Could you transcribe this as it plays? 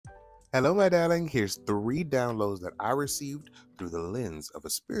Hello, my darling. Here's 3 downloads that I received through the lens of a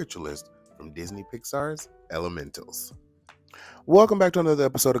spiritualist from Disney Pixar's Elementals. Welcome back to another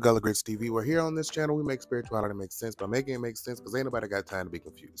episode of Gullah Grits TV. Where here on this channel we make spirituality make sense by making it make sense because ain't nobody got time to be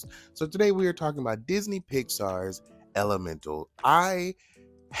confused. So today we are talking about Disney Pixar's Elemental. I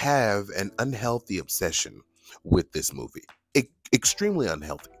have an unhealthy obsession with this movie. Extremely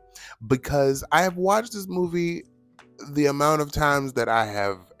unhealthy. Because I have watched this movie the amount of times that I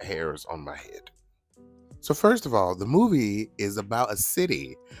have hairs on my head. So first of all, the movie is about a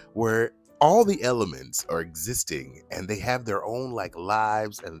city where all the elements are existing and they have their own like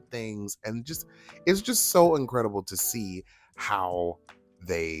lives and things, and just it's just so incredible to see how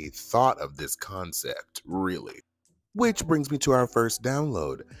they thought of this concept, really. Which brings me to our first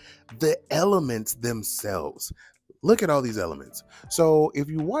download. The elements themselves. Look at all these elements. So if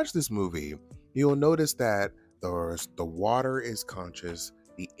you watch this movie, you'll notice that the water is conscious,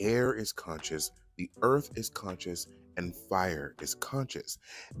 the air is conscious, the earth is conscious, and fire is conscious.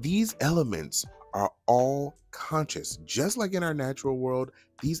 These elements are all conscious. Just like in our natural world,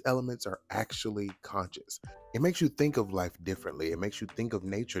 these elements are actually conscious. It makes you think of life differently. It makes you think of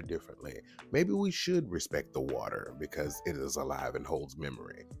nature differently. Maybe we should respect the water because it is alive and holds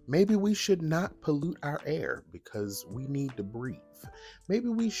memory. Maybe we should not pollute our air because we need to breathe. Maybe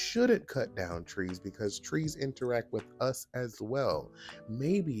we shouldn't cut down trees because trees interact with us as well.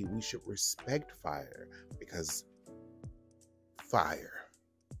 Maybe we should respect fire because fire.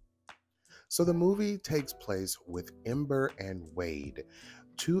 So the movie takes place with Ember and Wade,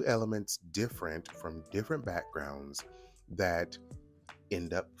 two elements different from different backgrounds that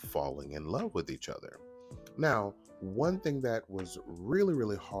end up falling in love with each other. Now, one thing that was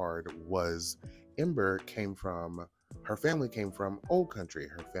really hard was her family came from old country.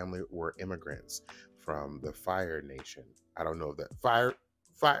 Her family were immigrants from the Fire Nation. I don't know if that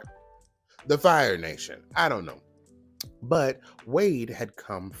the Fire Nation. I don't know. But Wade had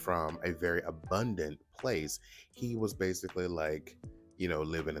come from a very abundant place. He was basically like,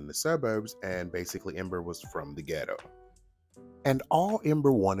 living in the suburbs, and basically Ember was from the ghetto. And all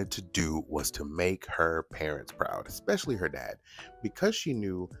Ember wanted to do was to make her parents proud, especially her dad, because she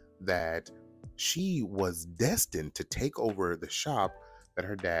knew that she was destined to take over the shop that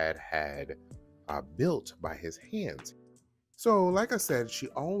her dad had built by his hands. So, like I said, she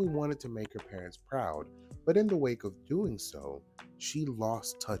only wanted to make her parents proud, but in the wake of doing so, she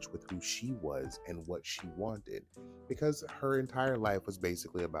lost touch with who she was and what she wanted, because her entire life was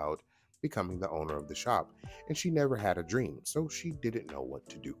basically about becoming the owner of the shop, and she never had a dream, so she didn't know what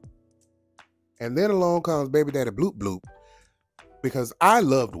to do. And then along comes baby daddy Bloop Bloop, because I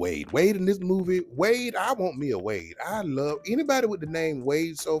loved Wade. Wade in this movie, Wade, I want me a Wade. I love anybody with the name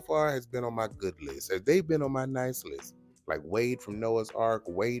Wade so far has been on my good list. They've been on my nice list. Like Wade from Noah's Ark,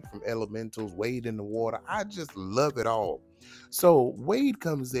 Wade from Elementals, Wade in the water. I just love it all. So Wade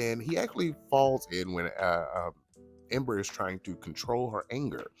comes in. He actually falls in when Ember is trying to control her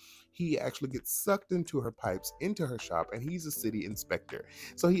anger. He actually gets sucked into her pipes, into her shop, and he's a city inspector.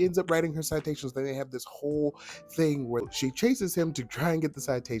 So he ends up writing her citations. Then they have this whole thing where she chases him to try and get the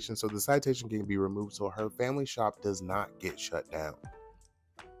citation so the citation can be removed so her family shop does not get shut down.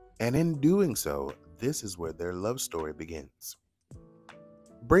 And in doing so, this is where their love story begins.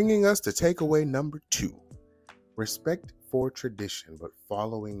 Bringing us to takeaway number 2. Respect for tradition, but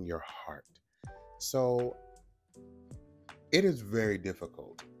following your heart. So it is very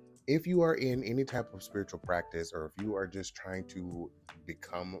difficult. If you are in any type of spiritual practice, or if you are just trying to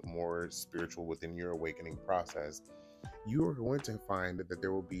become more spiritual within your awakening process, you are going to find that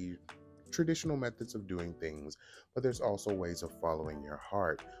there will be traditional methods of doing things, but there's also ways of following your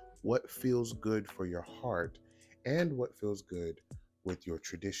heart. What feels good for your heart and what feels good with your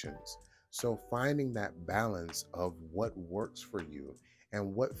traditions. So finding that balance of what works for you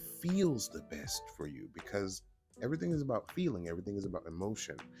and what feels the best for you, because everything is about feeling, everything is about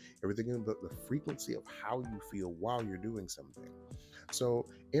emotion, everything is about the frequency of how you feel while you're doing something. So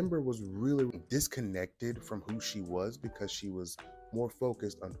Ember was really disconnected from who she was because she was more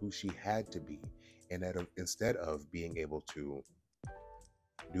focused on who she had to be, and instead of being able to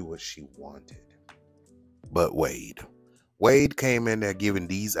do what she wanted. But Wade came in there giving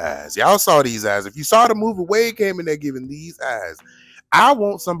these eyes. Y'all saw these eyes. If you saw the movie, Wade came in there giving these eyes. I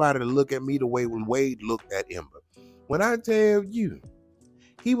want somebody to look at me the way when Wade looked at Ember. When I tell you,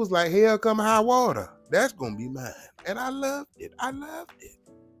 he was like, hell come high water, that's going to be mine. And I loved it.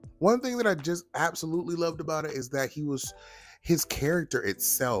 One thing that I just absolutely loved about it is that his character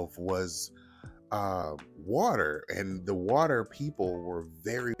itself was water, and the water people were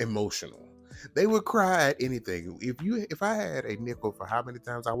very emotional. They would cry at anything. If I had a nickel for how many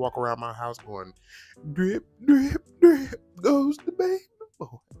times I walk around my house going, drip, drip, drip, goes the baby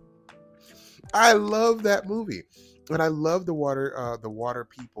boy. I love that movie. And I love the water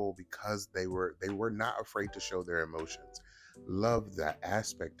people because they were not afraid to show their emotions. Loved that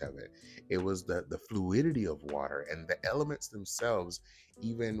aspect of it. It was the fluidity of water, and the elements themselves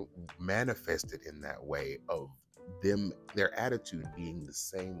even manifested in that way of their attitude being the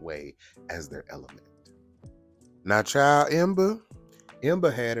same way as their element. Now, child, Ember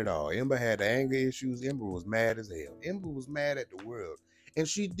had it all. Ember had the anger issues. Ember was mad as hell. Ember was mad at the world, and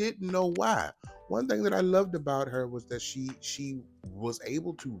she didn't know why. One thing that I loved about her was that she was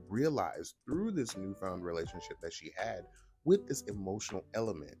able to realize through this newfound relationship that she had with this emotional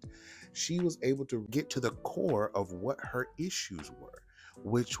element, she was able to get to the core of what her issues were,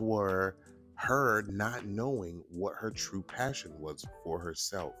 which were her not knowing what her true passion was for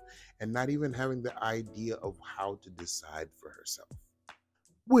herself and not even having the idea of how to decide for herself.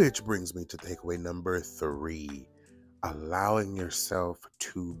 Which brings me to takeaway number 3, allowing yourself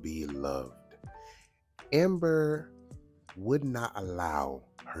to be loved. Ember would not allow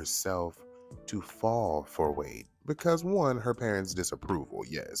herself to fall for Wade because, one, her parents' disapproval,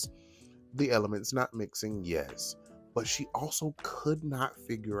 yes. The elements not mixing, yes. But she also could not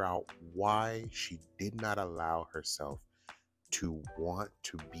figure out why she did not allow herself to want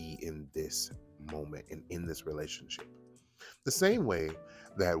to be in this moment and in this relationship. The same way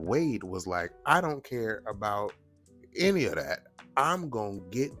that Wade was like, I don't care about any of that. I'm going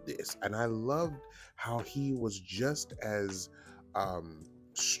to get this. And I loved how he was just as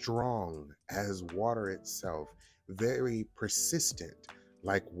strong as water itself, very persistent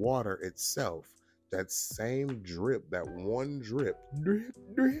like water itself. That same drip, that one drip, drip,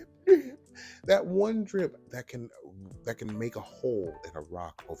 drip, drip, that one drip that can make a hole in a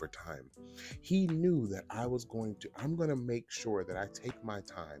rock over time. He knew that I'm going to make sure that I take my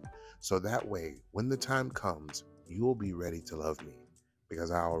time so that way when the time comes, you'll be ready to love me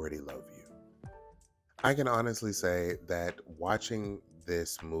because I already love you. I can honestly say that watching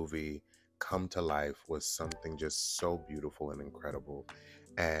this movie come to life was something just so beautiful and incredible.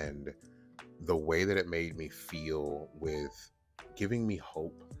 And the way that it made me feel with giving me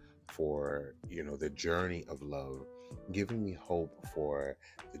hope for, the journey of love, giving me hope for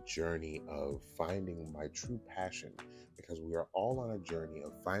the journey of finding my true passion, because we are all on a journey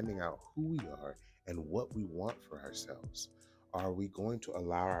of finding out who we are and what we want for ourselves. Are we going to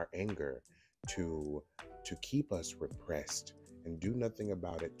allow our anger to keep us repressed and do nothing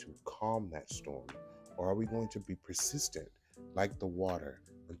about it to calm that storm? Or are we going to be persistent like the water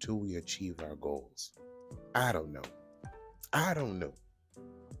until we achieve our goals? I don't know.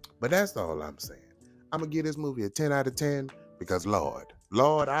 But that's all I'm saying. I'm going to give this movie a 10 out of 10 because Lord,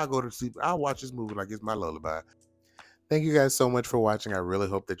 I'll go to sleep. I'll watch this movie like it's my lullaby. Thank you guys so much for watching. I really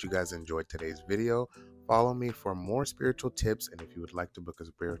hope that you guys enjoyed today's video. Follow me for more spiritual tips. And if you would like to book a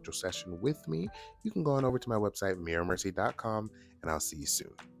spiritual session with me, you can go on over to my website, mirrormercy.com, and I'll see you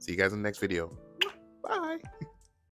soon. See you guys in the next video. Bye.